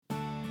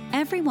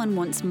Everyone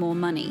wants more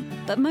money,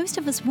 but most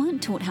of us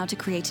weren't taught how to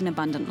create an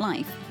abundant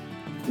life.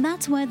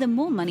 That's where the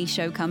More Money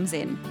Show comes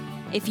in.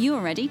 If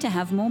you're ready to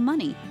have more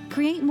money,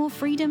 create more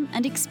freedom,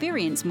 and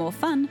experience more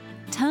fun,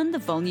 turn the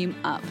volume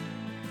up.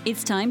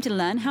 It's time to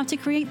learn how to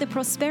create the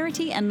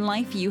prosperity and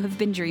life you have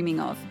been dreaming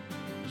of.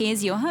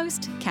 Here's your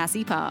host,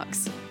 Cassie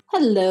Parks.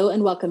 Hello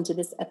and welcome to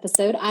this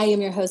episode. I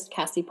am your host,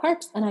 Cassie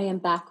Parks, and I am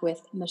back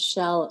with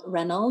Michelle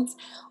Reynolds.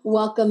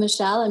 Welcome,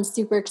 Michelle. I'm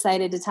super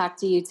excited to talk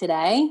to you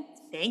today.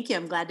 Thank you.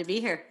 I'm glad to be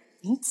here.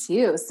 Me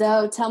too.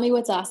 So tell me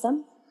what's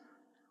awesome.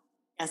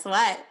 Guess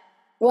what?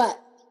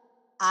 What?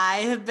 I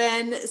have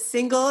been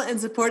single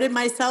and supported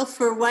myself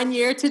for 1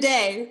 year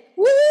today.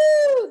 Woo!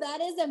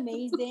 That is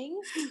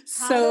amazing.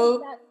 How does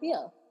that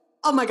feel?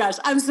 Oh my gosh,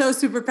 I'm so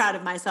super proud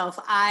of myself.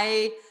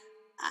 I'm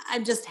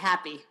just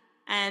happy.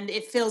 And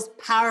it feels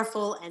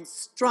powerful and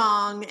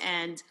strong,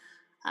 and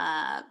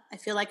I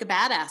feel like a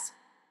badass.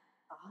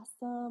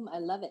 Awesome. I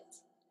love it.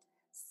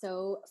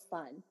 So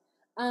fun.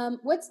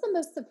 What's the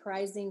most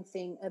surprising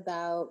thing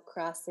about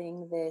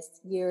crossing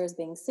this year as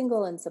being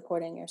single and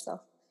supporting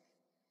yourself?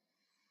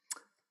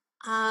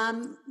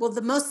 Well,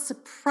 the most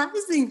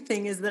surprising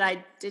thing is that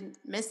I didn't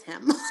miss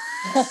him.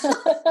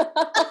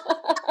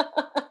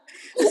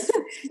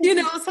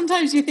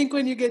 Sometimes you think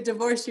when you get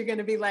divorced, you're going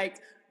to be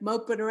like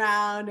moping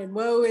around and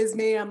woe is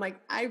me. I'm like,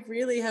 I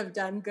really have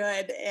done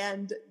good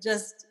and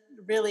just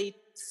really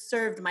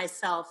served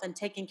myself and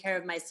taken care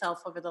of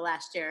myself over the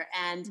last year.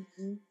 And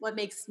what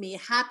makes me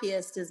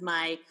happiest is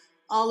my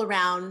all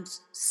around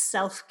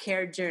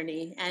self-care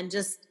journey and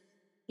just,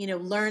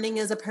 learning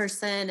as a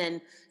person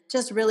and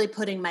just really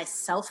putting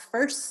myself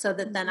first so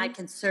that then I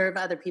can serve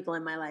other people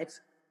in my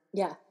life.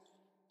 Yeah.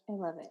 I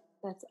love it.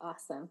 That's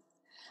awesome.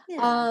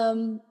 Yeah.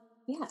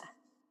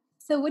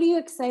 So what are you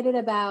excited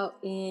about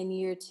in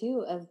year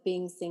 2 of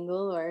being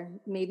single? Or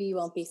maybe you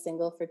won't be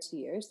single for 2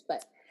 years,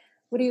 but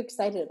what are you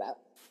excited about?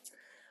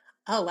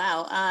 Oh,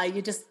 wow.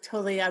 You just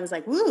totally, I was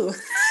like, woo.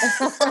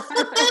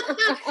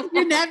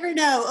 You never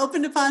know.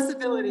 Open to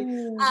possibility.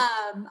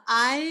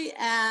 I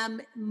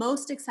am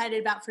most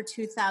excited about for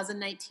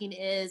 2019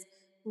 is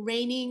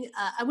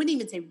I wouldn't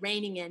even say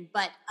reining in,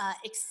 but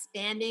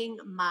expanding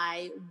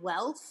my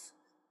wealth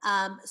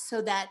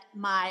so that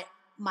my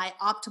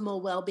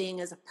optimal well-being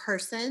as a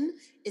person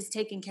is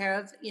taken care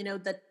of.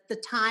 The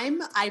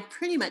time I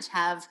pretty much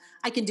have,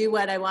 I can do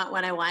what I want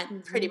when I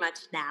want pretty much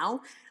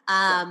now.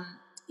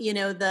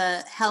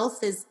 The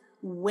health is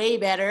way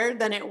better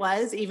than it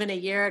was even a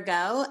year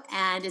ago,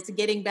 and it's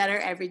getting better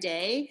every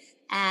day.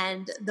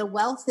 And the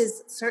wealth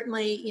is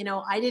certainly,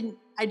 I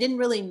didn't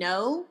really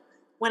know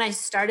when I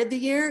started the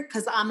year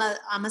because I'm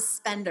a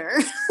spender.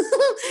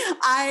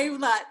 I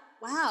thought,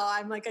 wow,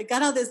 I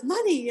got all this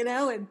money, and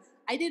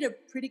I did a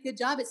pretty good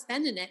job at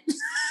spending it,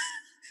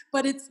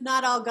 but it's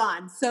not all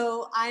gone.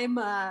 So I'm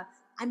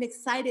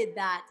excited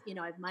that,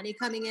 I have money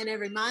coming in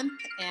every month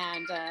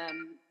and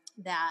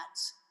that,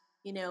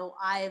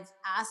 I've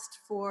asked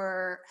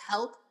for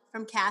help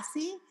from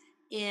Cassie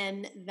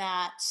in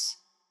that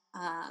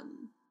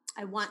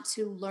I want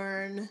to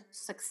learn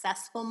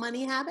successful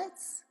money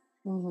habits.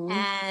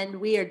 And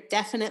we are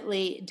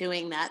definitely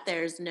doing that.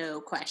 There's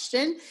no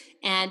question.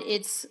 And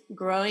it's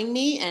growing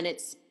me and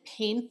it's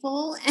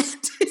painful.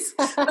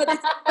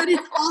 But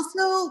it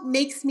also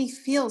makes me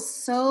feel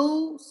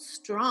so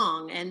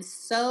strong and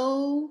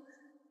so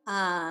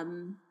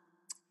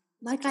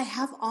like I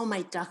have all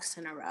my ducks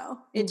in a row.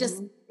 It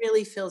just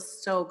really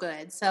feels so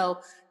good. So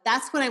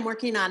that's what I'm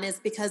working on is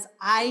because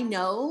I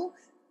know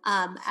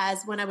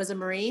as when I was a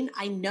Marine,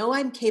 I know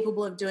I'm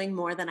capable of doing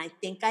more than I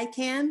think I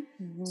can.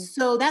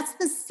 So that's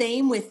the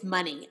same with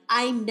money.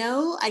 I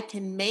know I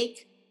can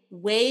make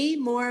way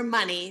more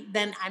money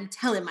than I'm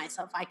telling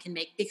myself I can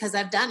make because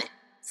I've done it.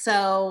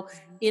 So,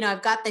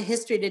 I've got the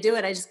history to do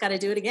it. I just got to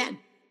do it again.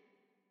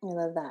 I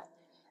love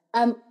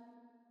that.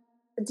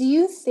 Do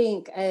you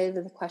think, I have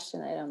the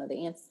question, I don't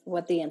know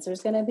what the answer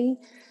is going to be.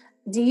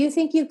 Do you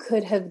think you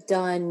could have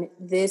done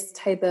this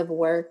type of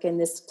work and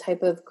this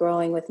type of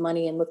growing with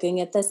money and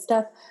looking at this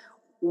stuff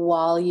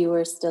while you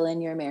were still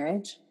in your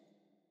marriage?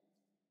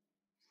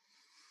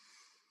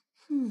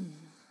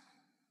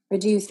 Or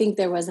do you think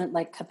there wasn't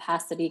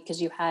capacity because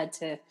you had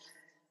to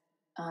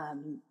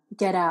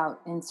get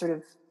out and sort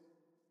of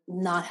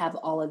not have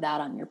all of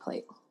that on your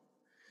plate?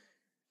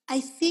 I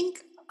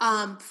think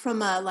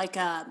from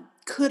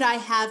could I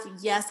have?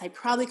 Yes, I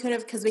probably could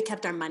have because we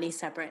kept our money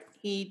separate.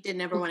 He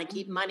didn't ever want to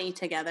keep money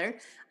together.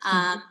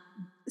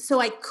 So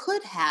I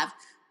could have,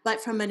 but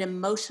from an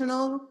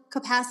emotional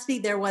capacity,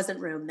 there wasn't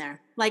room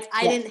there. I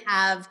didn't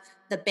have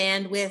the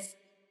bandwidth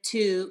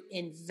to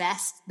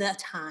invest the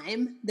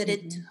time that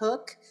it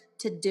took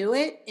to do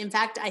it. In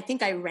fact, I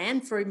think I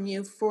ran from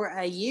you for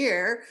a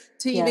year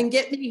to even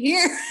get me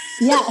here.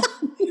 Yeah.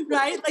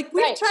 Right?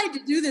 We've tried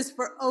to do this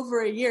for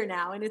over a year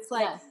now. And it's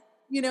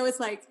it's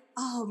like,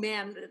 oh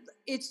man,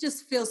 it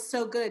just feels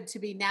so good to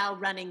be now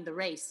running the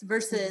race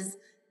versus,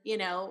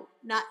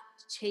 not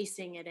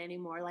chasing it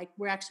anymore.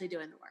 We're actually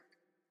doing the work.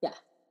 Yeah.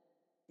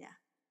 Yeah.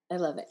 I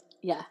love it.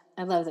 Yeah.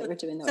 I love that we're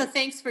doing the So work.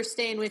 thanks for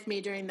staying with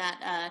me during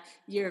that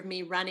year of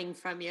me running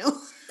from you.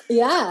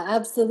 Yeah,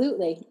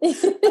 absolutely. And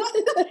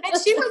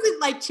she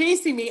wasn't like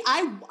chasing me.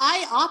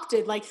 I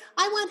opted, like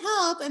I want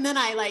help, and then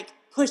I like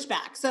pushed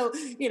back. So,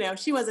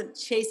 she wasn't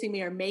chasing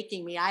me or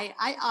making me.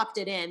 I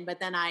opted in, but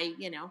then I,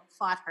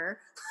 fought her.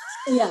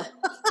 Yeah.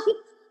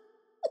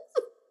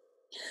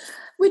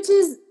 Which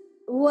is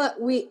what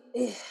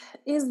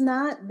is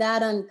not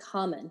that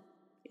uncommon.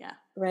 Yeah.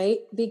 Right?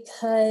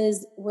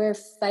 Because we're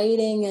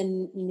fighting a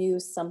new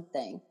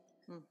something.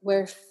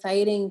 We're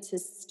fighting to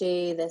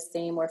stay the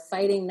same. We're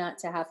fighting not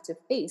to have to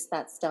face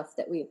that stuff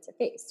that we have to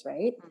face,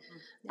 right?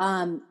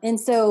 Yeah. And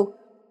so,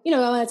 I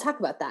want to talk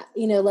about that.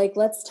 Like,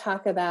 let's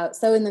talk about,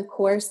 so in the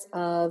course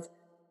of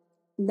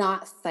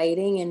not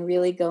fighting and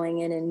really going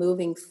in and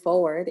moving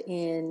forward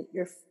in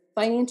your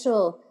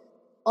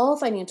all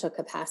financial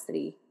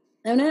capacity,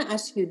 I'm going to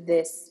ask you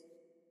this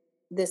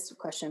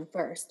question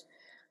first.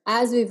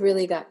 As we've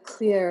really got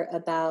clear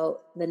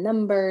about the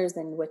numbers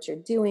and what you're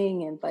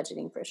doing and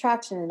budgeting for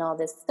traction and all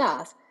this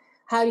stuff,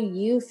 how do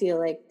you feel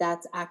like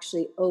that's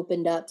actually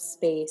opened up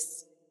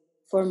space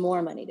for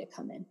more money to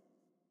come in?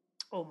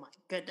 Oh my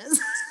goodness.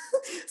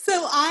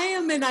 So I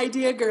am an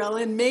idea girl,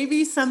 and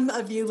maybe some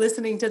of you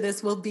listening to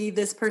this will be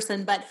this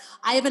person, but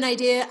I have an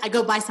idea, I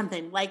go buy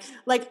something. Like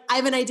I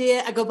have an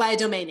idea, I go buy a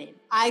domain name.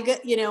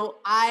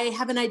 I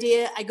have an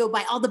idea, I go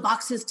buy all the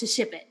boxes to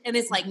ship it. And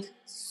it's like,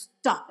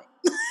 stop it.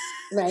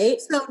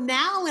 Right. So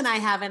now when I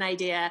have an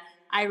idea,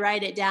 I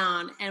write it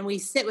down and we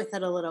sit with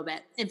it a little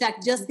bit. In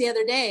fact, just the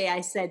other day, I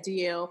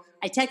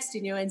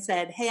texted you and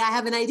said, hey, I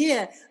have an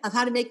idea of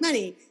how to make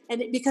money.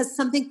 And because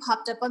something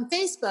popped up on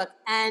Facebook,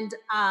 and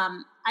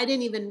I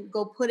didn't even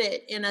go put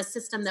it in a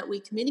system that we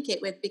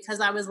communicate with, because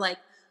I was like,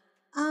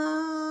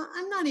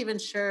 I'm not even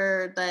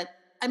sure that,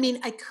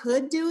 I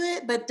could do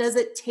it, but does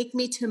it take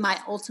me to my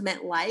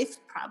ultimate life?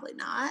 Probably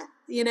not,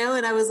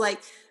 and I was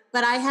like,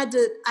 but I had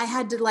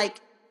to like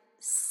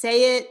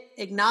say it,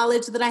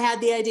 acknowledge that I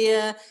had the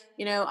idea.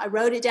 I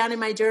wrote it down in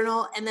my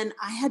journal, and then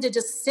I had to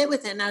just sit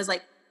with it. And I was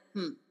like,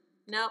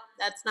 no,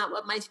 that's not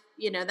what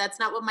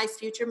my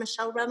future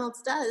Michelle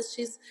Reynolds does.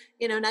 She's,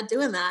 not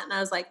doing that. And I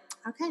was like,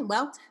 okay,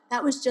 well,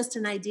 that was just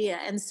an idea.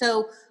 And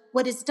so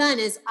what it's done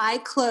is I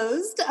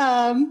closed,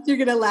 you're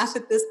going to laugh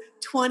at this,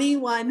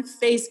 21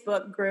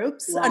 Facebook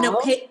groups, wow.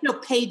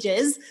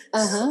 Pages.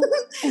 Uh-huh.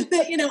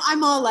 That,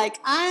 I'm all like,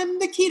 I'm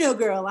the keto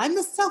girl, I'm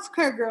the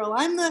self-care girl,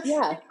 I'm the,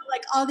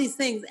 like all these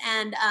things.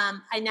 And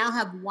I now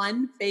have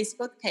one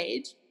Facebook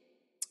page,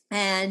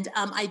 and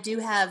I do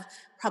have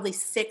probably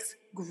 6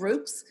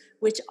 groups,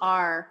 which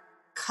are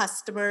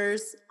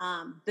customers,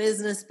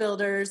 business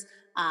builders,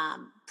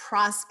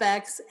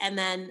 prospects, and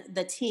then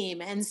the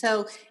team. And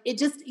so it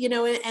just,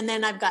 and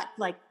then I've got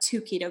like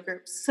 2 keto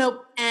groups.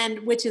 So,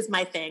 and which is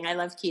my thing. I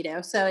love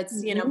keto. So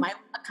it's, my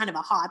kind of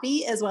a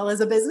hobby as well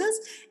as a business.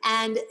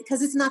 And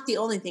because it's not the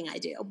only thing I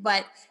do,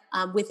 but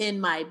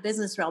within my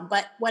business realm.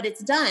 But what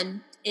it's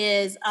done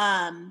is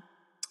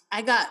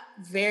I got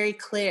very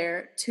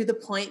clear to the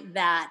point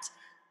that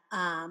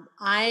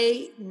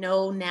I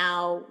know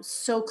now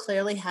so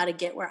clearly how to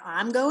get where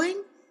I'm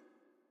going.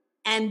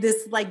 And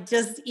this, like,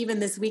 just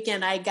even this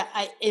weekend,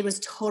 it was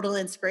total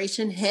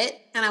inspiration hit.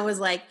 And I was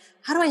like,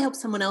 how do I help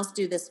someone else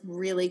do this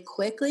really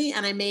quickly?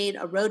 And I made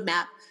a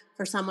roadmap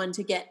for someone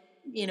to get,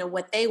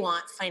 what they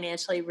want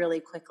financially really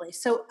quickly.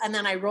 So, and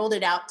then I rolled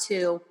it out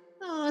to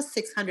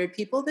 600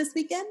 people this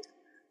weekend.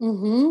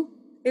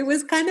 It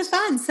was kind of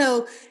fun.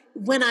 So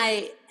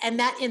and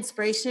that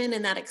inspiration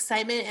and that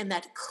excitement and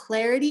that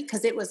clarity,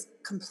 because it was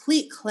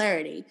complete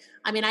clarity.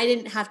 I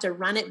didn't have to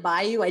run it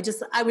by you. I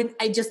just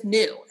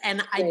knew,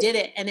 and I did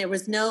it, and there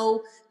was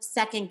no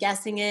second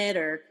guessing it,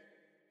 or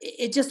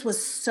it just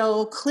was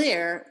so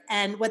clear.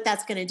 And what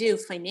that's going to do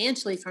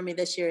financially for me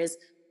this year is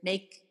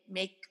make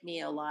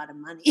me a lot of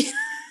money.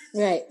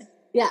 Right.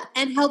 Yeah.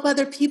 And help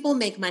other people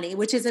make money,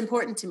 which is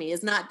important to me.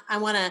 I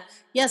want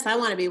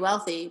to be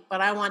wealthy,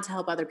 but I want to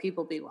help other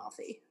people be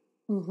wealthy.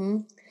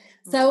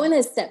 So I want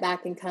to step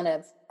back and kind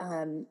of,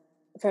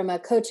 from a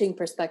coaching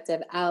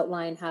perspective,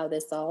 outline how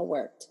this all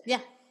worked. Yeah.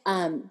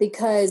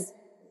 Because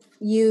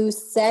you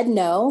said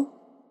no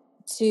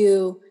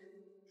to,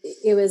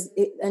 it was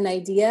an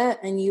idea,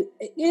 and you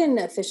didn't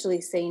officially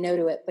say no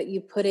to it, but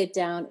you put it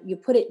down. You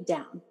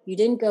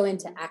didn't go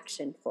into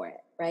action for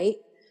it, right?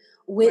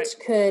 Which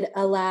could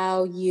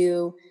allow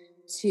you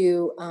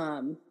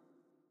to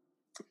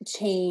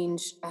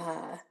change,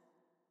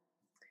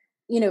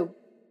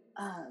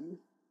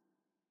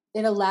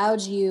 it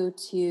allowed you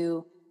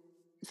to,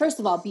 first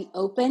of all, be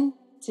open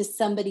to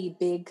somebody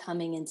big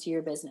coming into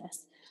your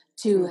business,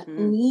 to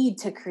need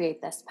to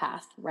create this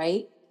path,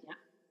 right? Yeah.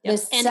 Yep. The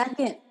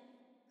second,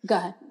 go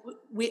ahead.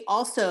 We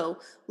also,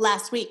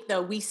 last week,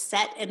 though, we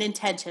set an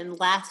intention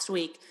last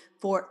week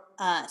for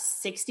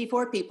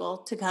 64 people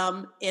to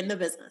come in the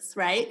business,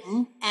 right?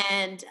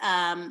 And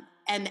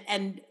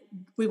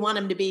we want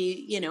them to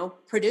be,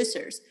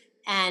 producers.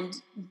 And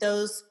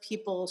those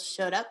people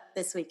showed up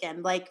this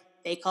weekend. Like,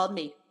 they called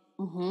me.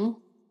 Yeah.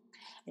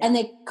 And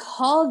they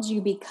called you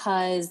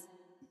because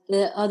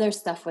the other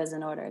stuff was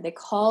in order. They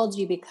called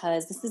you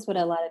because this is what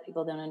a lot of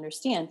people don't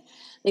understand.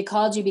 They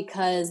called you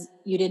because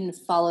you didn't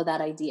follow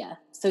that idea.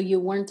 So you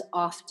weren't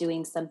off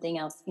doing something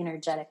else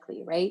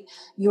energetically, right?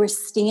 You were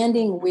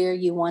standing where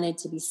you wanted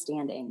to be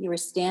standing. You were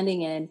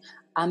standing in,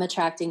 I'm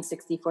attracting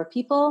 64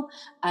 people.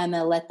 I'm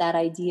going to let that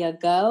idea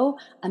go.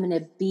 I'm going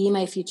to be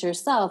my future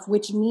self,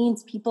 which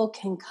means people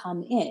can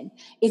come in.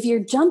 If you're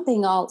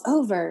jumping all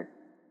over,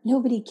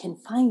 nobody can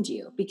find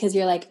you because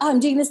you're like, oh, I'm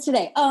doing this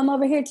today. Oh, I'm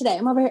over here today.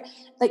 I'm over here.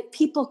 Like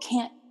people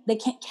can't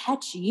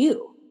catch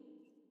you.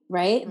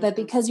 Right. But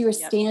because you were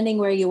standing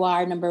where you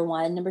are, number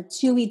one. Number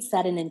two, we'd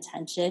set an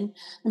intention.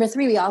 Number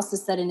three, we also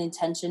set an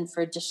intention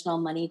for additional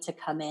money to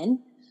come in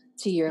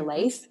to your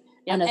life.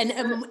 Yep.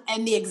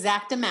 And the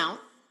exact amount.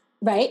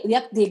 Right.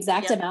 Yep. The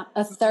exact amount.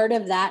 A third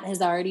of that has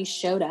already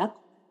showed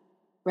up.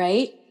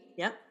 Right.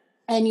 Yep.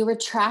 And you were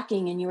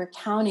tracking and you were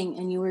counting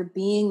and you were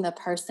being the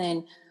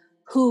person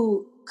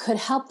who could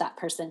help that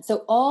person.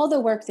 So all the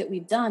work that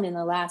we've done in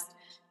the last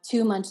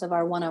 2 months of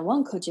our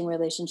one-on-one coaching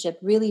relationship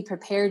really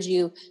prepared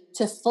you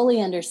to fully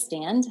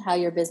understand how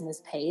your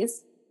business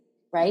pays,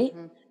 right?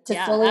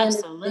 To fully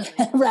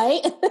understand,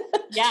 right?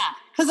 Yeah.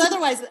 Because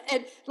otherwise,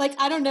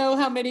 I don't know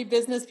how many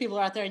business people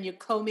are out there and you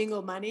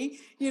commingle money,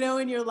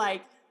 and you're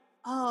like,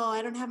 oh,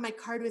 I don't have my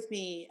card with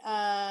me.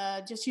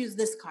 Just use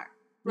this card.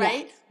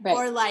 Right. Yeah,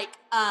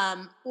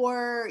 right.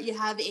 Or you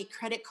have a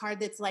credit card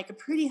that's like a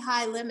pretty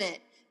high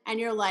limit and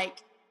you're like,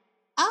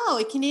 oh,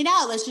 I can eat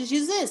out. Let's just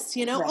use this,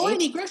 Right. Oh, I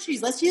need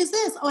groceries. Let's use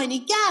this. Oh, I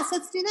need gas.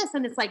 Let's do this.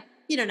 And it's like,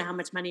 you don't know how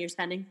much money you're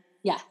spending.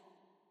 Yeah.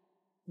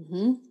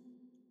 Mm-hmm.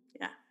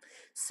 Yeah.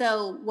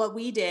 So what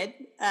we did,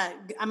 I'm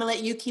gonna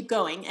let you keep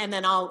going and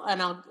then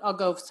I'll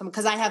go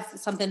because I have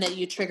something that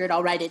you triggered.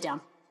 I'll write it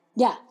down.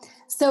 Yeah.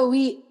 So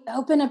we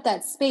open up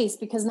that space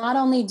because not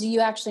only do you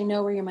actually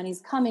know where your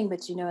money's coming,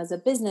 but as a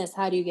business,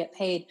 how do you get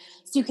paid?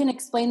 So you can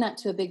explain that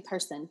to a big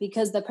person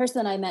because the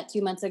person I met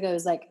 2 months ago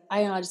is like,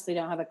 I honestly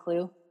don't have a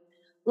clue.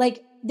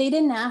 Like they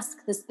didn't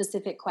ask the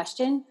specific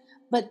question,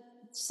 but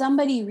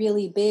somebody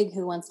really big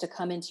who wants to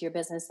come into your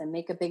business and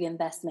make a big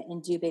investment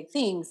and do big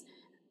things,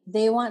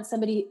 they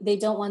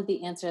don't want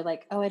the answer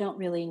like, oh, I don't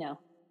really know.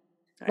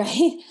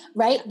 Right.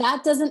 Yeah.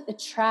 That doesn't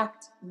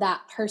attract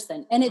that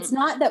person. And it's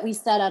not that we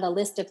set out a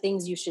list of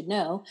things you should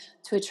know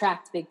to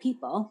attract big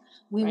people.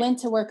 We went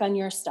to work on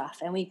your stuff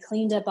and we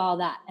cleaned up all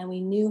that. And we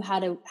knew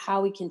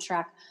how we can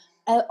track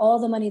all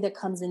the money that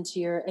comes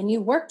into and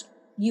you worked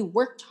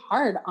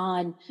hard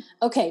on,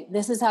 okay,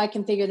 this is how I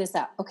can figure this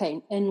out.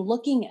 Okay. And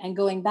looking and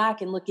going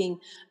back and looking,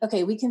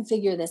 okay, we can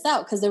figure this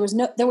out. Cause there was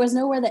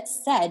nowhere that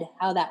said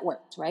how that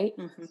worked. Right.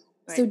 Mm-hmm.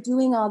 Right. So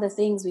doing all the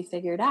things we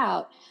figured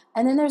out.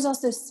 And then there's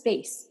also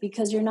space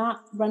because you're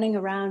not running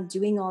around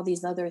doing all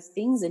these other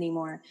things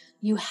anymore.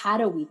 You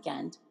had a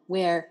weekend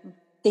where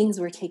things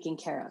were taken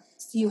care of.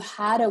 So you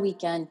had a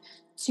weekend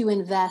to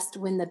invest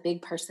when the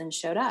big person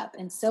showed up.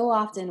 And so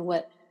often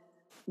what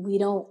people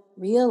don't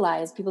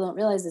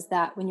realize is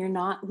that when you're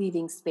not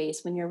leaving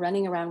space, when you're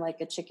running around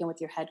like a chicken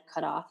with your head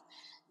cut off,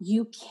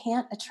 you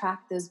can't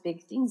attract those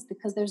big things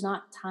because there's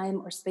not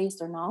time or space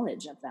or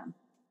knowledge of them.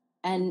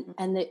 And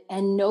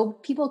no,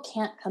 people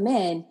can't come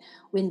in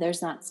when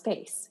there's not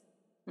space.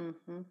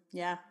 Mm-hmm.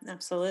 Yeah,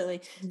 absolutely.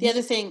 Mm-hmm. The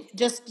other thing,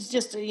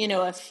 just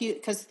a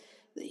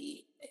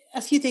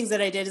few things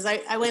that I did is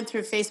I went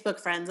through Facebook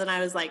friends and I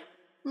was like,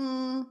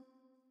 no.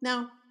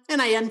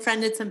 And I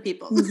unfriended some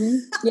people.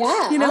 Mm-hmm.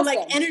 Yeah. Awesome.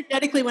 Like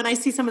energetically when I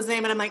see someone's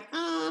name and I'm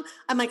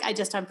like, I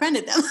just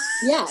unfriended them.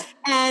 Yeah.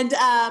 And,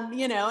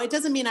 it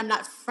doesn't mean I'm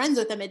not friends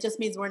with them. It just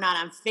means we're not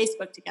on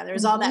Facebook together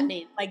is all that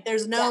means. Like,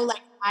 there's no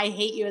I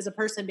hate you as a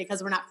person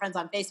because we're not friends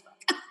on Facebook.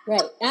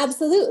 Right.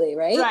 Absolutely.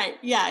 Right. Right.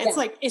 Yeah. It's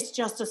like, it's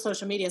just a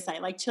social media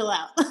site. Like, chill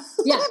out.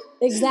 Yeah,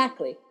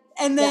 exactly.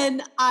 And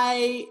then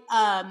I've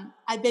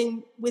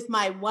been with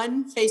my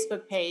one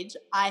Facebook page.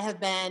 I have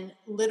been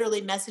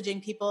literally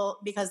messaging people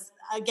because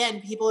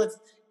again, people have,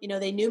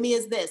 they knew me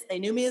as this, they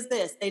knew me as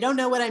this. They don't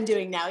know what I'm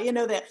doing now.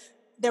 That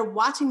they're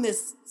watching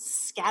this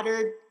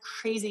scattered,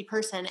 crazy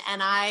person.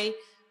 And I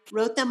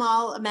wrote them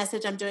all a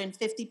message. I'm doing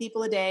 50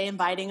 people a day,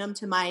 inviting them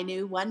to my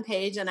new one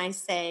page. And I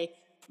say,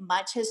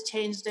 much has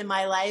changed in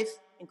my life,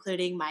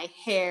 including my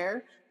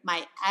hair,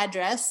 my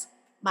address,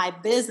 my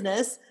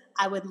business.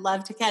 I would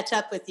love to catch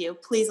up with you.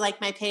 Please like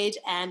my page.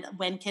 And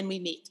when can we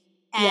meet?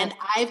 And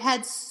I've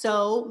had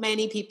so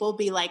many people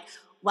be like,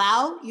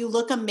 wow, you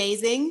look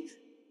amazing.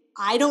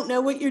 I don't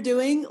know what you're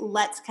doing.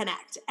 Let's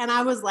connect. And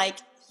I was like,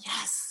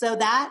 yes. So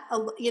that,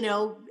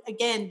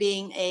 again,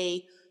 being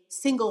a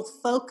single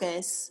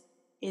focus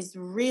is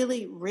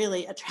really,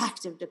 really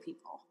attractive to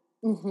people.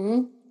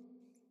 Mm-hmm.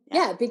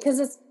 Yeah, because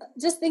it's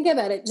just think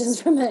about it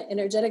just from an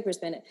energetic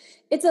perspective.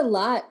 It's a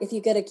lot if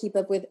you got to keep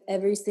up with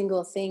every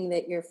single thing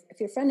that if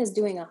your friend is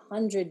doing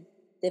 100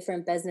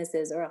 different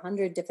businesses or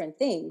 100 different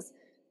things,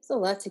 it's a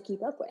lot to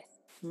keep up with.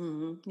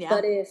 Mm-hmm. Yeah.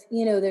 But if,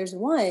 there's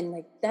one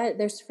like that,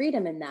 there's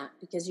freedom in that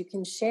because you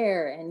can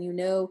share and,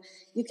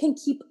 you can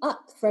keep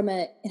up from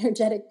an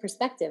energetic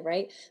perspective,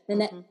 right?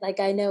 And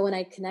I know when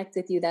I connect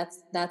with you,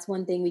 that's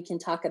one thing we can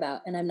talk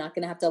about and I'm not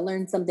going to have to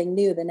learn something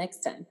new the next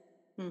time.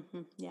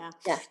 Yeah.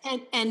 Yeah.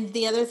 And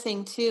the other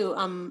thing too,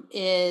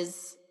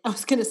 is I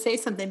was going to say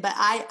something, but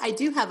I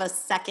do have a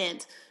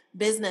second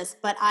business,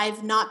 but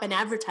I've not been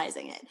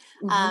advertising it.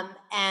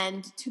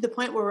 And to the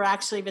point where we're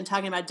actually even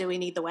talking about, do we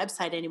need the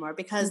website anymore?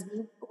 Because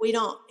we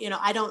don't, we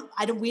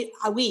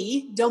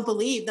don't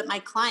believe that my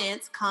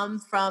clients come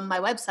from my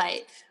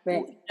website.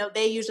 Right.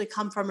 They usually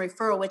come from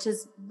referral, which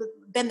has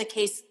been the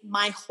case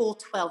my whole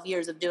 12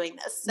 years of doing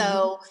this.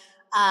 So,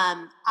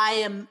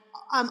 I'm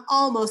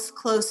almost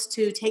close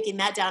to taking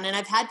that down. And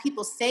I've had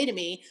people say to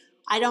me,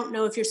 I don't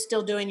know if you're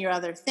still doing your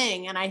other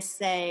thing. And I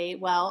say,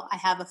 well, I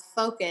have a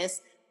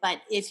focus,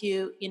 but if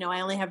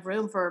I only have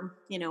room for,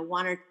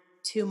 one or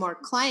two more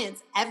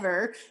clients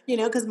ever,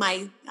 cause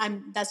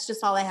that's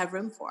just all I have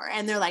room for.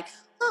 And they're like,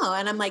 oh,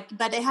 and I'm like,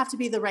 but they have to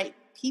be the right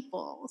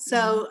people.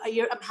 So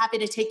I'm happy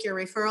to take your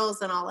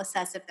referrals and I'll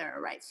assess if they're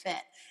a right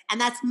fit.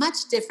 And that's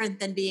much different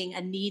than being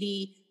a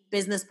needy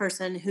business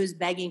person who's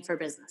begging for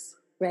business.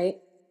 Right.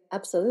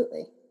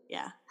 Absolutely.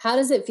 Yeah. How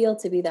does it feel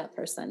to be that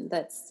person?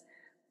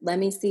 Let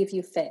me see if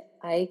you fit.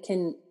 I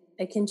can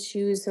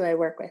choose who I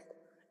work with.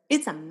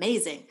 It's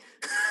amazing.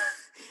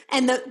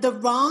 And the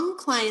wrong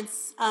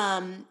clients,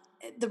 or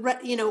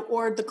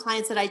the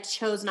clients that I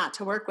chose not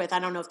to work with, I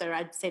don't know if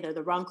I'd say they're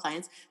the wrong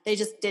clients. They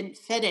just didn't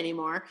fit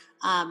anymore.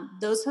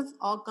 Those have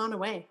all gone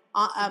away.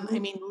 I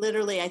mean,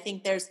 literally, I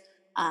think there's,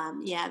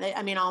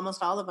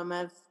 almost all of them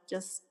have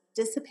just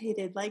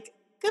dissipated, like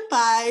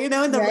goodbye,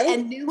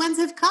 and new ones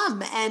have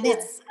come. And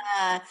it's,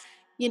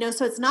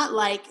 so it's not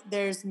like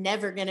there's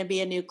never going to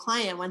be a new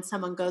client when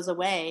someone goes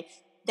away.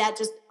 That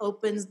just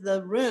opens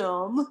the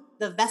room,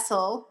 the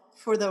vessel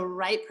for the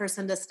right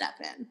person to step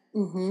in.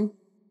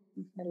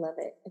 I love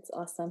it. It's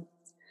awesome.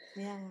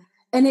 Yeah.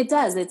 And it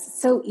does.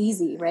 It's so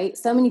easy, right?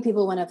 So many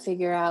people want to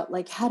figure out,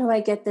 like, how do I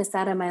get this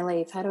out of my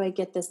life? How do I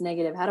get this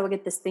negative? How do I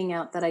get this thing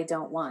out that I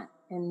don't want?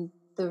 And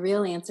the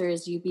real answer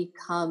is you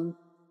become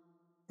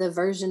the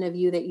version of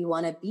you that you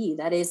want to be,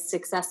 that is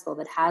successful,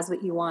 that has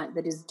what you want,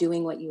 that is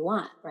doing what you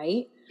want,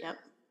 right? Yep.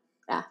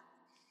 Yeah.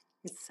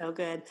 It's so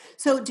good.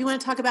 So do you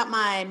want to talk about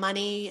my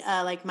money,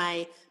 like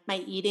my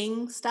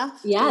eating stuff?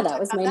 Yeah, that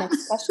was my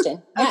next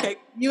question. Yeah. Okay.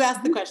 You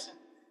asked the question.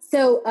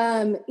 So,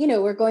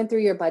 we're going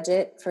through your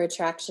budget for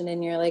attraction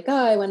and you're like,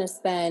 oh, I want to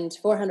spend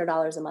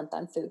 $400 a month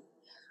on food.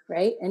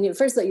 Right. And you're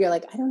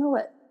like, I don't know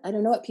what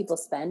people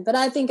spend, but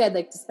I think I'd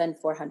like to spend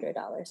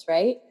 $400.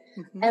 Right.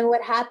 And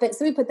what happens?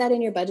 So we put that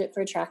in your budget for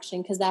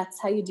attraction, because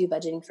that's how you do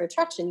budgeting for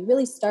attraction. You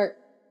really start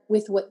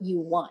with what you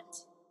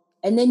want.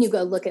 And then you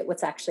go look at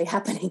what's actually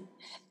happening.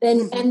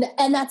 And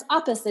that's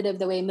opposite of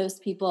the way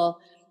most people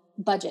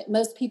budget.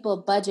 Most people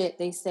budget,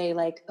 they say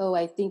like, oh,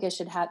 I think I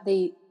should have,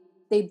 they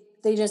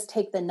just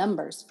take the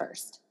numbers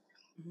first.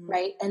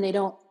 Right. And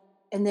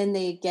then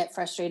they get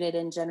frustrated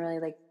and generally,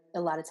 like,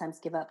 a lot of times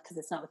give up because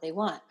it's not what they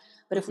want.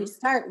 But if we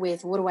start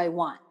with, what do I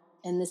want?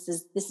 And this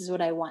is what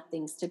I want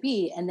things to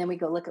be. And then we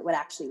go look at what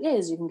actually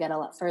is, you can get a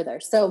lot further.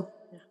 So,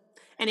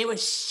 and it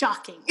was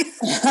shocking.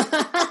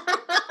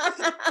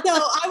 So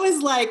I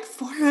was like,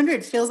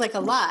 400 feels like a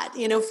lot,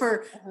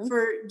 for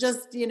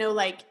just,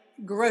 like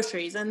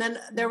groceries. And then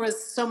there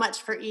was so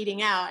much for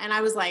eating out. And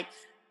I was like,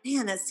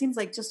 man, that seems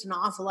like just an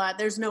awful lot.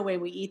 There's no way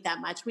we eat that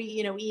much. We,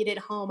 eat at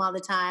home all the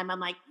time. I'm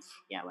like,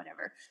 yeah,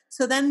 whatever.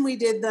 So then we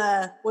did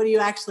what are you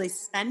actually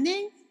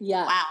spending?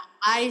 Yeah. Wow.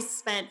 I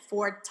spent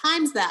 4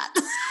 times that.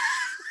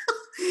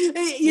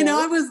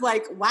 I was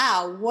like,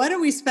 wow, what are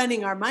we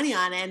spending our money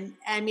on? And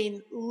I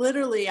mean,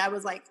 literally I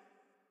was like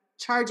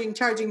charging.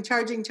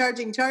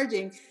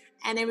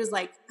 And it was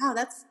like, wow,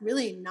 that's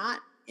really not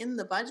in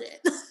the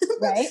budget.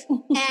 Right.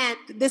 And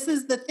this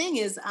is the thing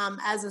is,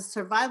 as a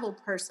survival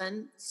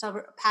person,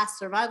 past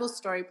survival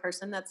story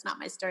person, that's not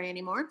my story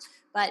anymore,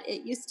 but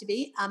it used to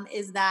be,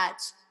 is that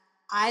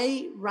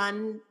I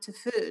run to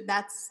food.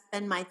 That's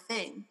been my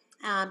thing.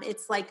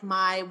 It's like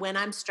when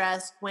I'm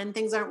stressed, when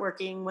things aren't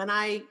working, when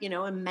I,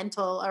 am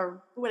mental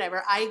or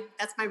whatever,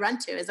 that's my run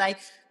to, is I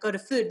go to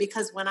food,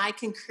 because when I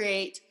can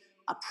create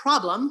a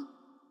problem,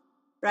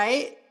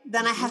 right,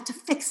 then I have to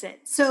fix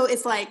it. So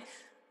it's like,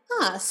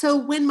 so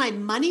when my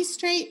money's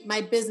straight, my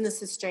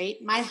business is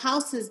straight, my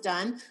house is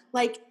done,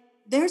 like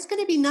there's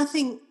going to be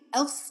nothing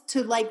else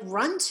to like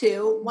run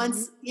to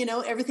once,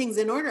 everything's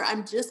in order.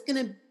 I'm just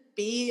going to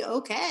be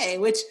okay,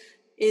 which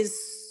is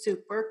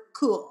super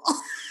cool.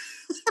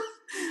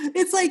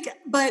 It's like,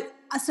 but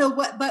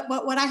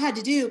what I had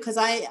to do, because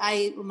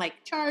I'm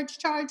like, charge.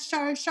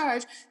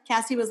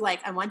 Cassie was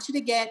like, I want you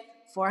to get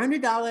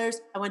 $400.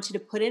 I want you to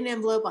put in an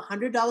envelope,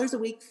 $100 a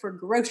week for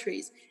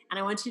groceries. And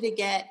I want you to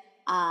get,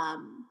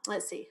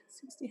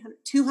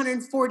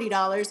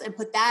 $240 and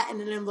put that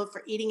in an envelope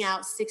for eating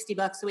out, $60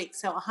 a week.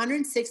 So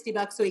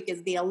 $160 a week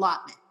is the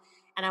allotment.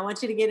 And I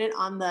want you to get it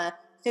on the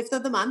 5th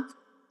of the month.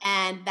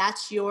 And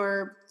that's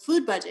your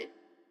food budget.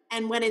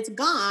 And when it's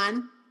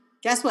gone,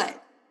 guess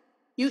what?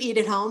 You eat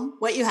at home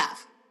what you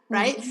have,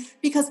 right?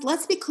 Because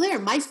let's be clear,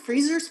 my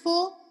freezer's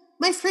full,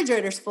 my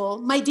refrigerator's full,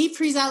 my deep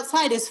freeze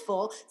outside is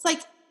full. It's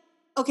like,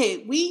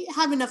 okay, we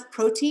have enough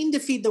protein to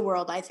feed the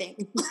world, I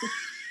think.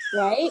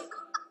 Right?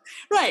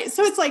 Right.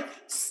 So it's like,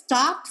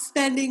 stop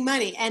spending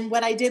money. And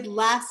what I did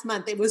last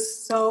month, it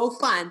was so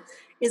fun,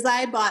 is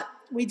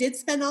we did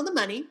spend all the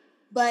money,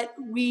 but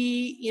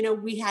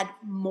we had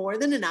more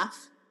than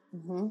enough.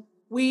 Mm-hmm.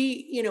 We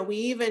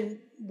even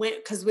went,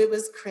 because it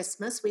was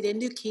Christmas, we didn't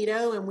do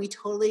keto, and we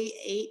totally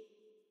ate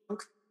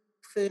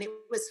food. It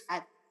was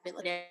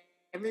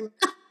fabulous.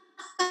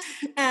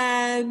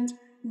 And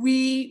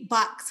we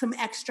bought some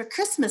extra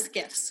Christmas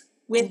gifts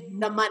with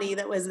the money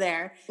that was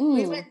there.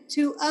 We went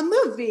to a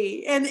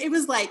movie, and it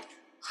was like,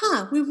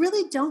 we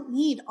really don't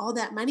need all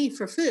that money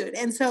for food.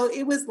 And so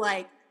it was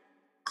like,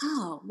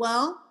 oh,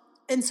 well.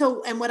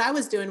 And what I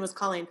was doing was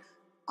calling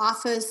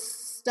office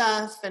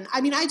stuff. And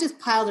I mean, I just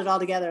piled it all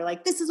together.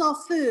 Like, this is all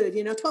food,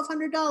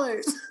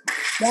 $1,200.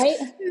 Right.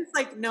 It's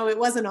like, no, it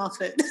wasn't all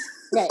food.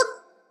 Right.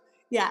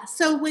 Yeah.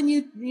 So when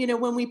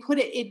when we put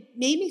it, it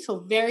made me feel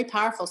very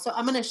powerful. So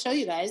I'm going to show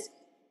you guys.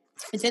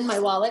 It's in my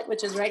wallet,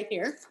 which is right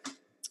here.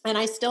 And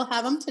I still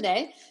have them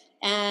today.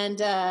 And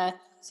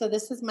so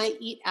this is my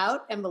Eat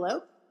Out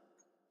envelope.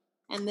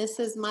 And this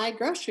is my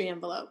grocery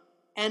envelope.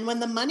 And when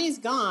the money's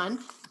gone,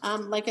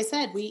 like I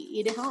said, we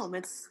eat at home.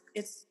 It's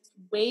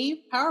way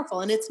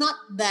powerful. And it's not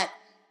that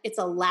it's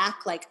a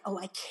lack, like, oh,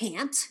 I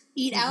can't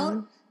eat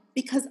out,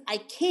 because I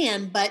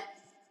can, but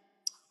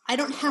I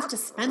don't have to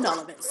spend all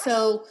of it.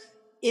 So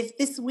if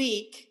this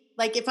week,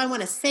 like if I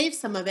want to save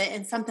some of it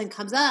and something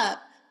comes up,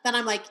 then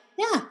I'm like,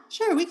 yeah,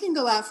 sure, we can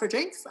go out for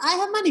drinks. I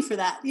have money for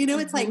that.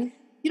 It's like,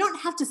 you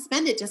don't have to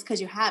spend it just because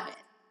you have it.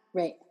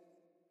 Right.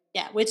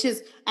 Yeah, which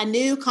is a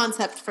new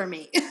concept for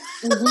me.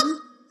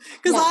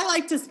 Because I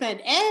like to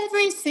spend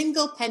every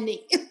single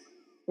penny.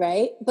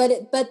 Right.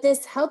 But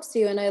this helps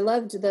you. And I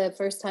loved the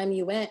first time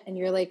you went and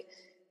you're like,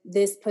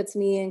 this puts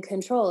me in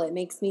control. It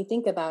makes me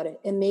think about it.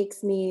 It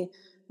makes me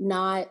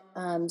not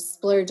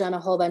splurge on a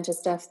whole bunch of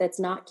stuff that's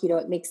not keto.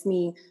 It makes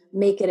me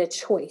make it a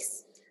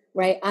choice,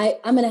 right?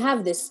 I'm going to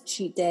have this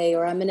cheat day,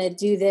 or I'm going to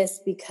do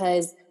this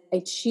because I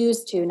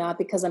choose to, not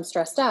because I'm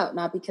stressed out,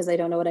 not because I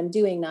don't know what I'm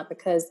doing, not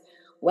because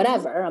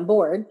whatever, I'm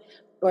bored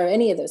or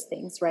any of those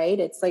things, right?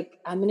 It's like,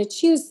 I'm going to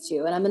choose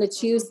to, and I'm going to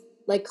choose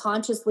like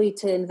consciously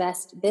to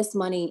invest this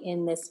money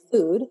in this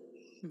food,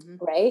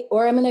 right?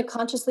 Or I'm going to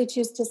consciously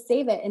choose to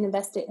save it and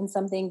invest it in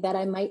something that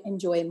I might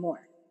enjoy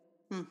more.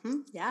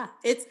 Yeah,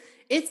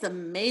 it's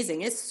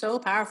amazing. It's so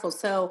powerful.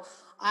 So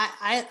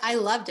I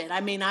loved it.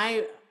 I mean,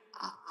 I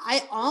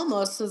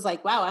almost was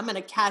like, wow, I'm going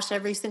to cash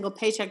every single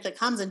paycheck that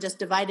comes and just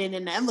divide it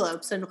into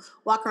envelopes and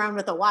walk around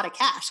with a wad of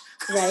cash.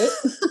 Right.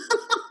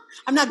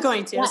 I'm not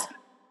going to. Yeah.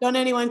 Don't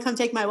anyone come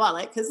take my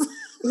wallet.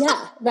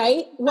 Yeah.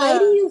 Right. Why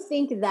do you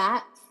think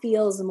that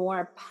feels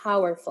more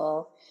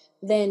powerful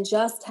than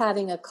just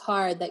having a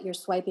card that you're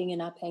swiping and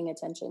not paying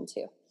attention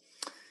to?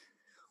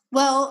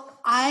 Well,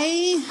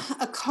 a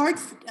card,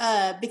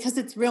 because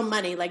it's real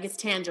money, like it's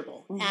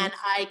tangible and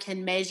I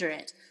can measure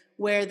it,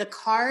 where the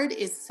card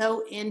is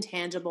so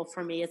intangible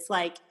for me. It's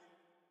like,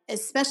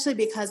 especially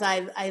because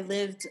I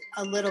lived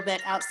a little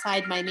bit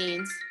outside my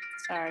means.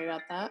 Sorry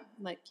about that.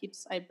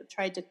 I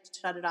tried to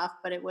shut it off,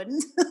 but it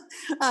wouldn't.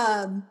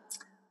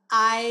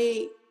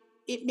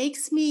 It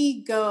makes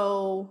me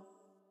go,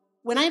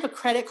 when I have a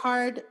credit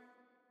card,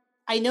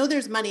 I know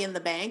there's money in the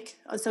bank.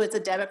 So it's a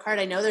debit card.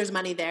 I know there's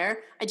money there.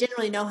 I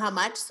generally know how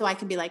much. So I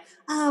can be like,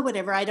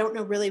 whatever. I don't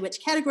know really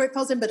which category it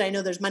falls in, but I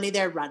know there's money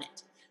there. Run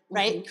it.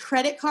 Right.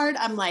 Credit card.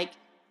 I'm like,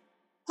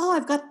 oh,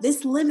 I've got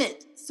this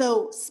limit.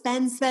 So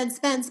spend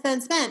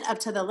up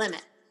to the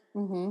limit.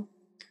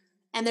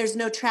 And there's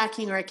no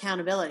tracking or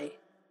accountability.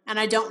 And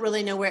I don't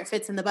really know where it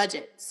fits in the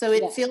budget. So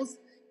it feels,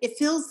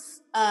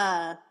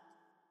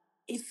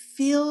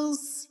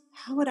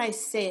 how would I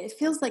say it? It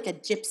feels like a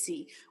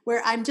gypsy,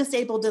 where I'm just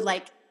able to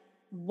like,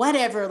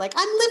 whatever, like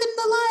I'm living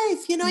the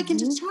life, I can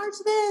just charge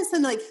this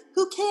and like,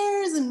 who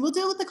cares? And we'll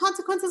deal with the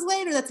consequences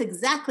later. That's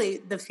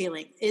exactly the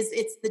feeling.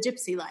 It's the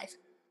gypsy life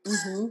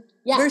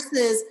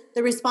versus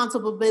the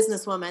responsible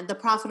businesswoman, the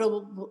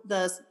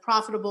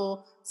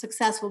profitable,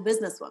 successful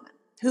businesswoman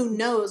who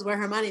knows where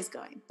her money's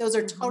going. Those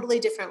are totally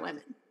different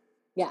women.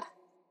 Yeah.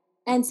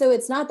 And so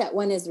it's not that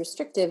one is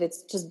restrictive.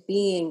 It's just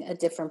being a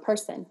different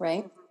person,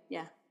 right?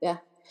 Yeah. Yeah.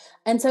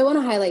 And so I want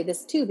to highlight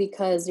this too,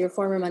 because your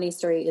former money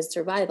story is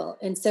survival.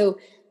 And so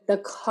the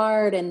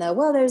card and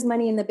there's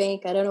money in the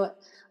bank, I don't know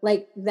what,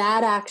 like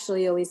that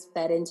actually always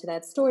fed into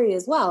that story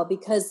as well.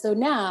 Because so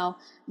now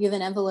you have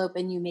an envelope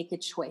and you make a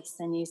choice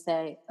and you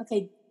say,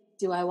 okay,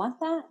 do I want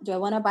that? Do I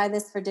want to buy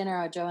this for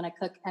dinner, or do I want to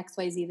cook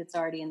XYZ that's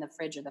already in the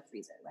fridge or the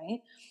freezer, right?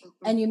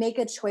 And you make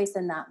a choice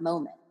in that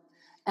moment.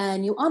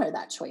 And you honor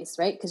that choice,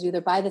 right? Because you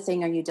either buy the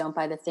thing or you don't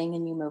buy the thing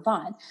and you move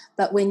on.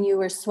 But when you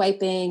were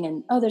swiping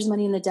and, there's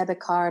money in the debit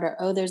card,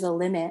 or, there's a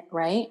limit,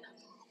 right?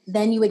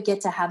 Then you would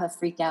get to have a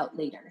freak out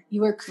later.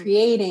 You were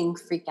creating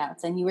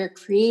freakouts and you were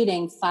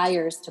creating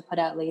fires to put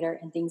out later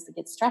and things to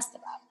get stressed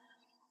about,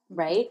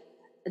 right?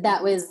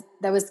 That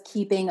was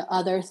keeping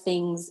other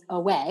things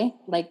away,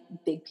 like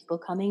big people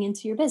coming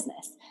into your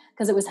business,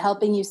 because it was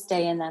helping you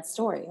stay in that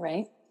story,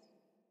 right?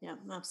 Yeah,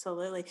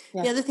 absolutely.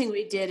 Yeah. The other thing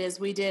we did is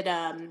we did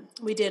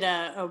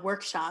a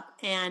workshop,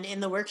 and in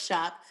the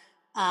workshop,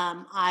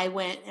 I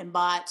went and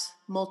bought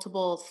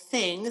multiple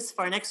things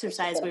for an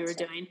exercise we were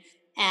doing.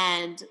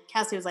 And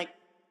Cassie was like,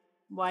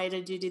 why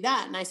did you do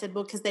that? And I said,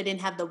 well, because they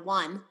didn't have the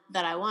one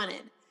that I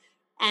wanted.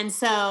 And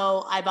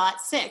so I bought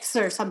 6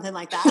 or something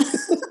like that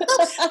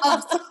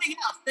of something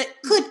else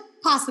that could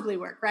possibly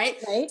work,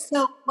 right?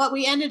 So what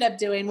I ended up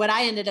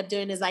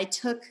doing is I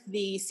took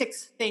the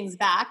 6 things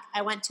back.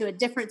 I went to a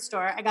different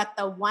store. I got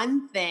the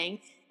one thing,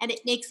 and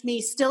it makes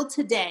me still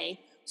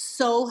today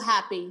so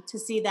happy to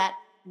see that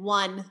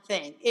one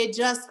thing. It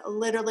just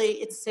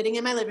literally, it's sitting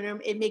in my living room.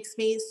 It makes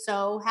me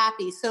so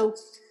happy. So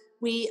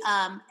we,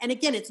 and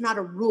again, it's not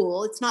a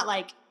rule. It's not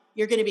like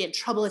you're going to be in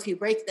trouble if you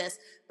break this.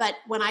 But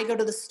when I go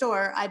to the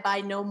store, I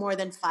buy no more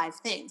than 5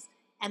 things.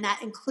 And that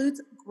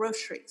includes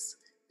groceries.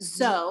 Mm-hmm.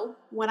 So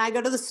when I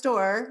go to the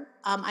store,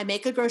 I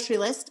make a grocery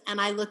list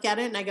and I look at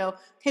it and I go,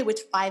 okay,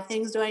 which 5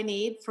 things do I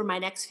need for my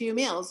next few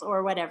meals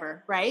or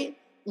whatever, right?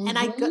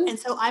 Mm-hmm. And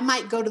so I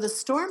might go to the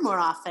store more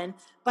often,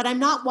 but I'm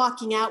not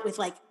walking out with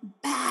like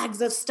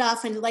bags of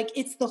stuff. And like,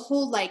 it's the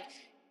whole, like,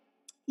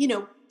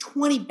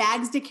 20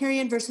 bags to carry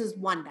in versus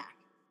 1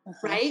 bag,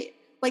 right?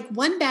 Like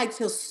 1 bag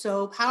feels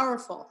so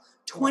powerful.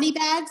 20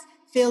 bags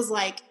feels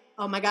like,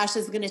 oh my gosh,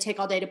 this is going to take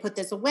all day to put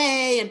this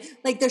away. And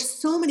like, there's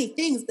so many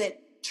things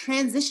that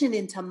transition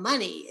into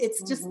money.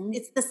 It's just,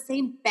 it's the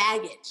same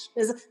baggage.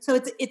 So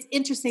it's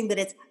interesting that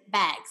it's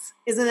bags.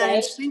 Isn't that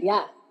interesting?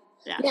 Yeah,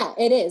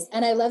 it is.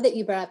 And I love that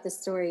you brought up this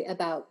story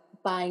about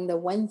buying the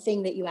one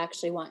thing that you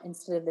actually want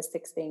instead of the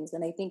 6 things.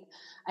 And I think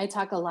I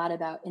talk a lot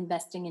about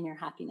investing in your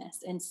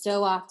happiness. And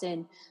so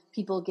often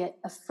people get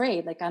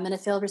afraid, like I'm going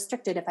to feel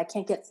restricted if I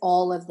can't get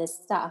all of this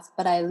stuff.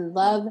 But I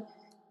love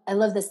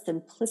the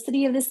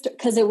simplicity of this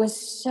because it was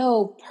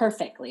so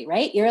perfectly,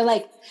 right? You're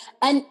like,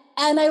 and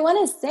I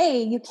want to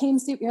say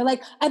you're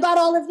like, I bought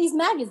all of these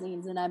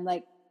magazines. And I'm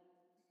like,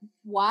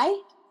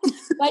 why?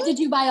 Why did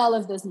you buy all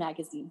of those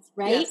magazines?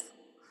 Right. Yes.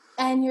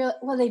 And you're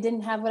like, well, they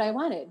didn't have what I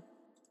wanted.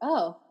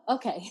 Oh,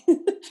 okay.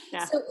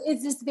 So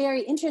it's just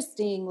very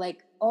interesting,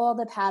 like all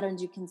the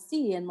patterns you can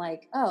see and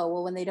like, oh,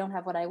 well, when they don't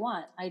have what I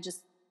want, I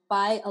just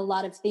buy a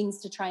lot of things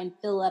to try and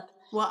fill up.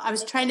 Well, I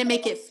was trying to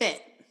make it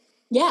fit.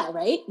 Yeah,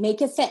 right.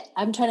 Make it fit.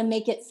 I'm trying to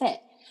make it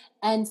fit.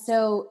 And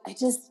so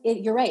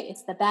you're right.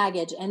 It's the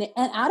baggage. And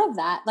out of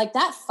that, like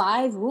that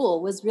 5 rule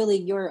was really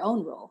your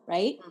own rule,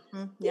 right?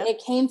 Mm-hmm. Yep.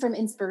 It came from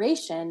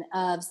inspiration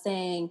of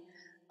saying,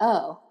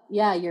 oh,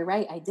 yeah, you're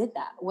right. I did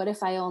that. What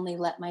if I only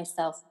let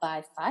myself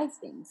buy 5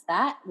 things?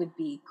 That would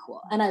be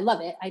cool. And I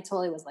love it. I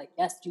totally was like,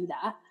 yes, do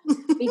that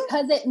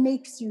because it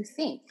makes you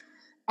think.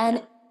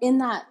 And in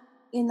that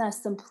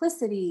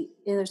simplicity,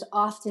 there's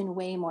often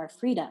way more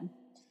freedom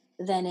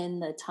than in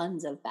the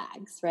tons of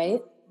bags,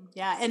 right?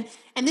 Yeah.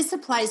 And this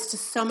applies to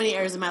so many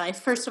areas of my life.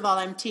 First of all,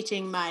 I'm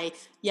teaching my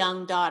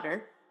young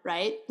daughter,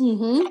 right?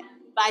 Mm-hmm.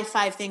 Buy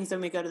 5 things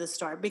when we go to the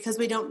store because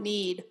we don't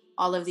need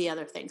all of the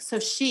other things. So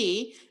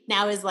she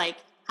now is like,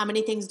 how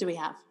many things do we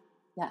have?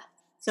 Yeah.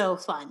 So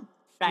fun,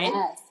 right?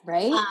 Yes,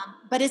 right.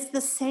 But it's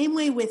the same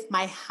way with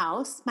my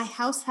house. My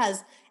house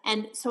has,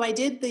 and so I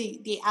did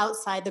the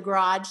outside, the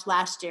garage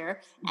last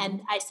year. Mm-hmm.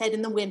 And I said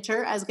in the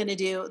winter, I was going to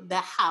do the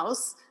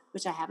house,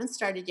 which I haven't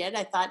started yet.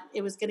 I thought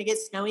it was going to get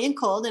snowy and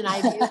cold and I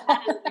used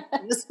that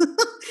as an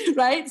excuse,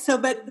 right? So,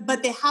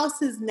 but the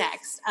house is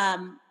next.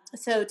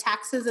 So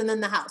taxes and then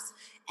the house.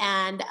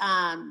 And,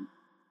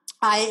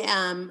 I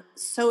am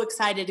so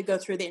excited to go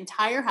through the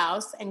entire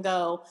house and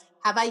go,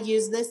 have I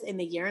used this in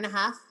the 1.5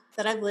 years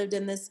that I've lived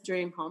in this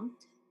dream home?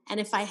 And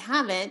if I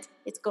haven't,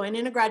 it's going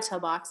in a garage sale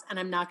box and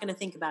I'm not going to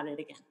think about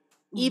it again.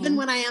 Mm-hmm. Even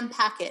when I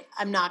unpack it,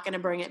 I'm not going to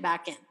bring it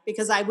back in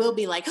because I will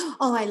be like,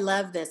 oh, I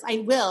love this.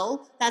 I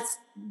will.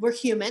 We're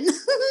human.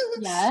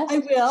 Yeah. I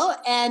will.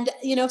 And,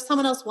 if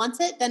someone else wants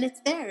it, then it's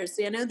theirs.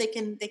 They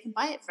can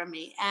buy it from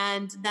me.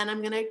 And then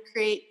I'm going to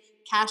create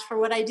cash for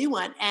what I do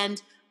want.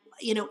 And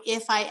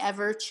if I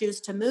ever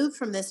choose to move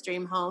from this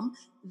dream home,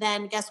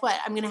 then guess what?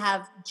 I'm going to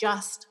have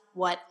just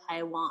what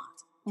I want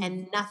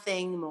and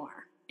nothing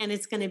more. And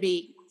it's going to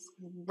be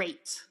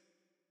great.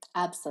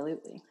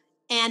 Absolutely.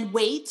 And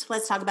weight,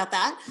 let's talk about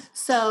that.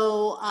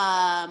 So,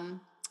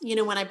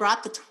 when I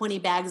brought the 20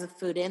 bags of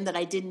food in that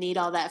I didn't eat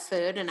all that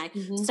food and I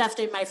stuffed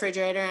it in my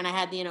refrigerator and I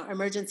had,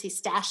 emergency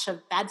stash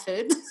of bad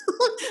food.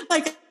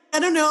 Like, I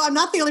don't know. I'm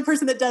not the only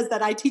person that does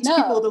that. I teach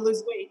people to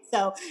lose weight.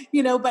 So,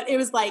 but it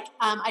was like,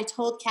 I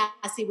told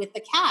Cassie with the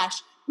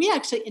cash, we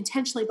actually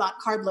intentionally bought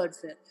carb load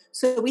food.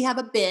 So we have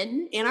a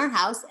bin in our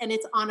house and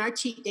it's on our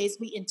cheat days.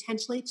 We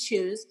intentionally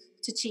choose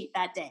to cheat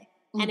that day.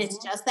 Mm-hmm. And it's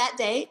just that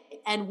day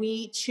and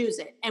we choose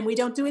it. And we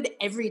don't do it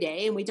every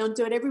day and we don't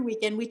do it every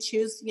weekend. We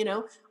choose,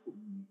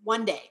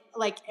 one day,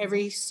 like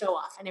every so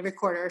often, every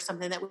quarter or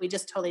something that we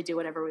just totally do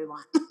whatever we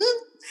want.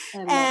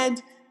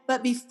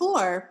 But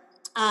before,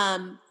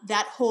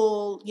 that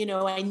whole,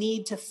 I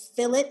need to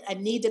fill it. I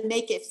need to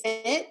make it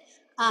fit.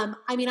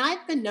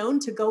 I've been known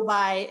to go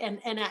by and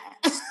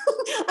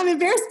I'm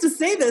embarrassed to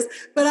say this,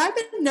 but I've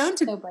been known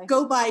to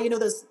go by,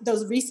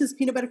 those Reese's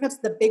peanut butter cups,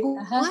 the big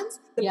ones,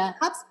 the big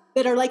cups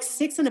that are like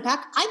 6 in a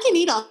pack. I can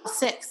eat all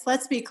 6.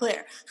 Let's be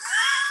clear,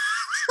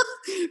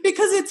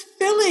 because it's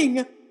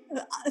filling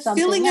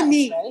filling a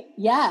need, right?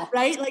 Yeah.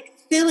 Right? Like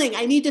filling,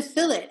 I need to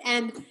fill it.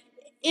 And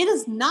it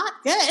is not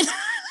good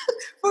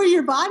for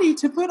your body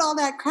to put all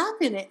that crap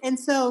in it. And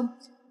so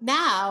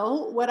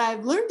now what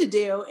I've learned to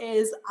do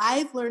is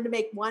I've learned to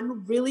make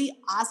one really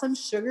awesome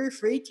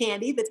sugar-free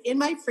candy that's in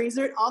my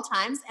freezer at all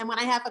times. And when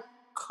I have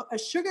a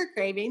sugar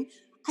craving,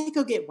 I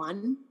go get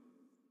one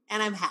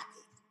and I'm happy.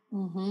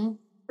 Mm-hmm.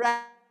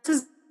 Right?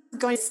 This is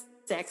going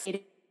 6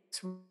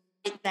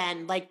 right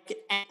then,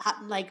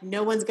 like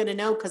no one's going to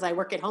know because I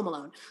work at home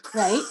alone.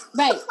 Right.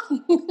 But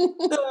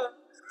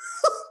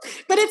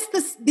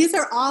these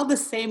are all the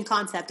same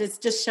concept. It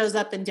just shows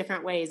up in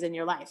different ways in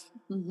your life.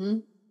 Mm-hmm.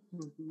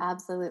 Mm-hmm.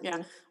 Absolutely.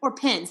 Yeah. Or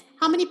pens.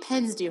 How many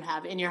pens do you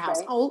have in your house?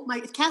 Right. Oh,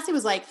 Cassie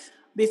was like,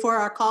 before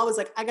our call was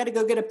like, I got to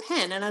go get a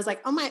pen. And I was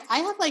like, I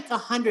have like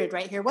 100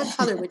 right here. What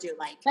color would you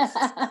like?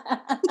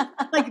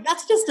 Like,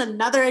 that's just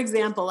another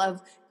example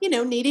of,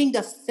 needing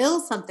to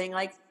fill something.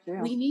 Like,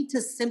 we need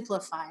to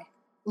simplify.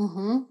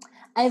 Mm-hmm.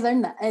 I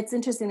learned that. It's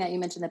interesting that you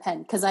mentioned the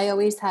pen because I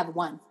always have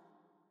one.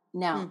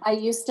 Now, I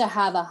used to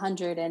have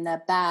 100 in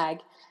a bag.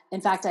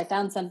 In fact, I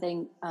found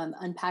something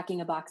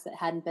unpacking a box that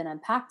hadn't been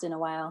unpacked in a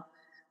while.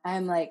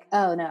 I'm like,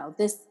 oh no,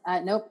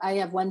 nope, I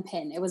have one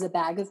pin. It was a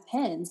bag of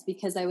pins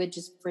because I would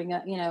just bring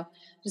up,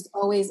 just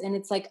always. And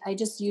it's like, I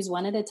just use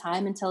one at a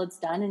time until it's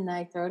done and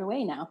I throw it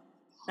away now.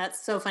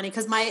 That's so funny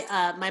because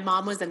my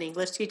mom was an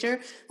English teacher.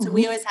 So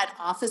we always had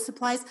office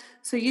supplies.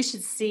 So you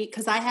should see,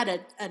 because I had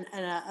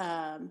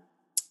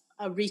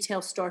a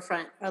retail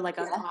storefront or like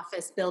an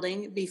office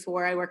building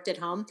before I worked at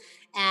home.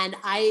 And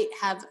I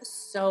have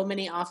so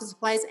many office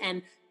supplies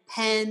and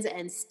pens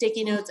and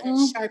sticky notes and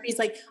Sharpies.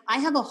 Like I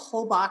have a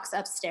whole box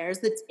upstairs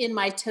that's in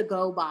my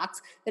to-go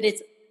box that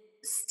it's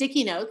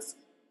sticky notes.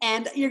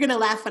 And you're going to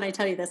laugh when I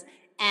tell you this.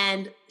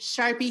 And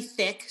Sharpie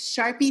thick,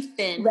 Sharpie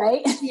thin,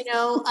 right?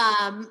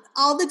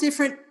 All the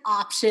different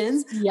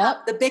options.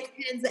 Yep. The big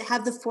pens that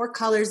have the 4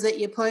 colors that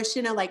you push,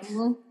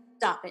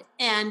 stop it.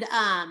 And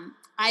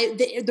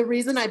the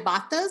reason I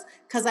bought those,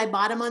 because I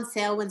bought them on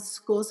sale when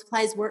school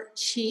supplies were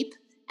cheap.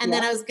 And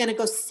then I was going to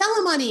go sell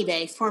them on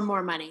eBay for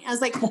more money. I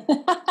was like,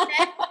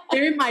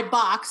 they're in my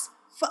box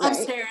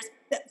upstairs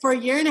for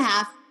 1.5 years.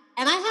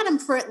 And I had them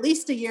for at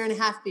least 1.5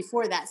 years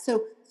before that.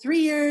 So 3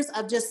 years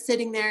of just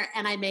sitting there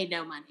and I made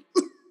no money.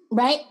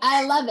 Right.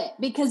 I love it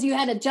because you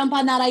had to jump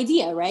on that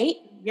idea, right?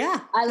 Yeah.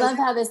 I love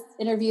how this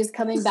interview is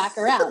coming back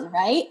around,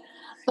 right?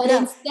 But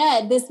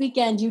instead, this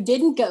weekend, you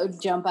didn't go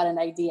jump on an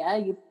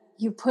idea.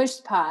 You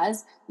pushed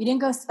pause. You didn't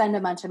go spend a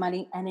bunch of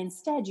money. And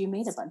instead, you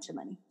made a bunch of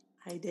money.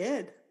 I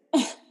did.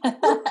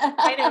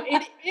 I know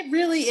it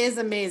really is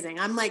amazing.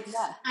 I'm like,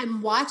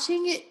 I'm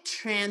watching it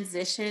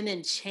transition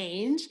and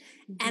change.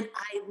 And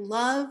I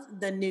love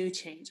the new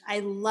change. I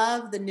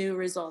love the new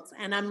results.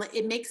 And I'm like,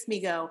 it makes me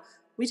go,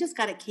 we just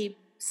got to keep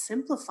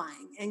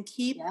simplifying and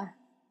keep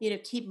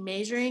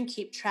measuring,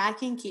 keep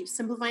tracking, keep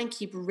simplifying,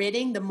 keep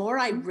ridding. The more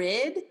I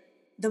rid,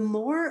 the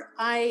more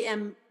I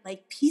am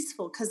like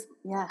peaceful. Cause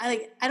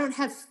I don't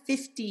have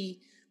 50,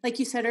 like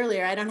you said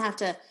earlier, I don't have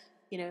to,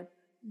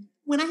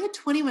 when I had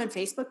 21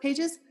 Facebook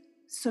pages,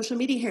 social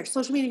media here,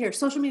 social media here,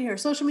 social media here,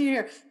 social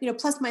media here,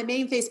 plus my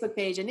main Facebook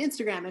page and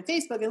Instagram and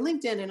Facebook and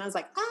LinkedIn. And I was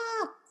like,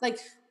 like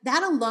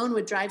that alone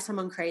would drive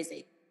someone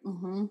crazy.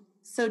 Mm-hmm.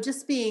 So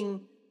just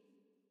being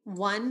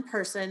one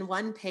person,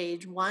 one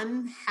page,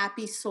 one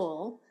happy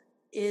soul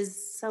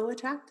is so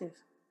attractive.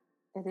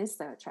 It is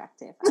so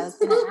attractive. I was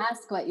going to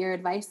ask what your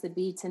advice would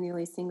be to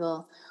newly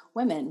single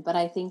women, but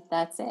I think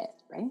that's it,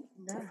 right?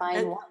 Yeah. To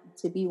find one,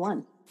 to be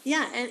one.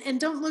 Yeah. And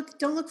don't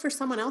look for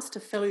someone else to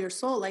fill your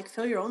soul, like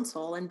fill your own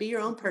soul and be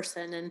your own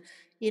person. And,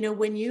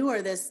 when you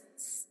are this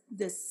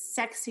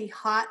sexy,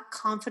 hot,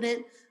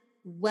 confident,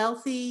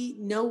 wealthy,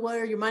 know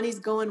where your money's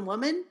going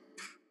woman,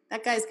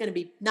 that guy's going to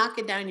be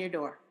knocking down your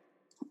door.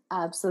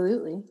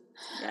 Absolutely.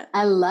 Yeah.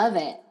 I love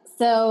it.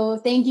 So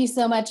thank you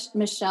so much,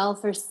 Michelle,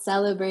 for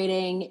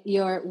celebrating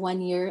your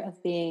 1 year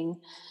of being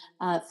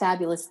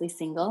fabulously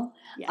single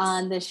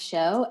on this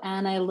show.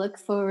 And I look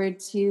forward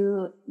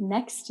to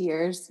next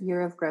year's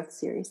Year of Growth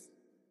series.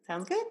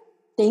 Sounds good.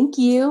 Thank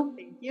you.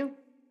 Thank you.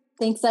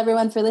 Thanks,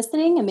 everyone, for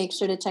listening. And make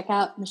sure to check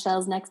out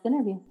Michelle's next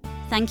interview.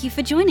 Thank you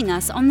for joining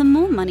us on The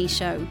More Money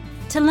Show.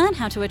 To learn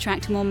how to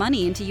attract more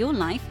money into your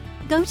life,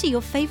 go to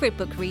your favorite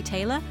book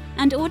retailer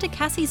and order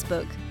Cassie's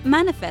book,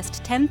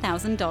 Manifest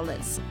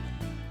 $10,000.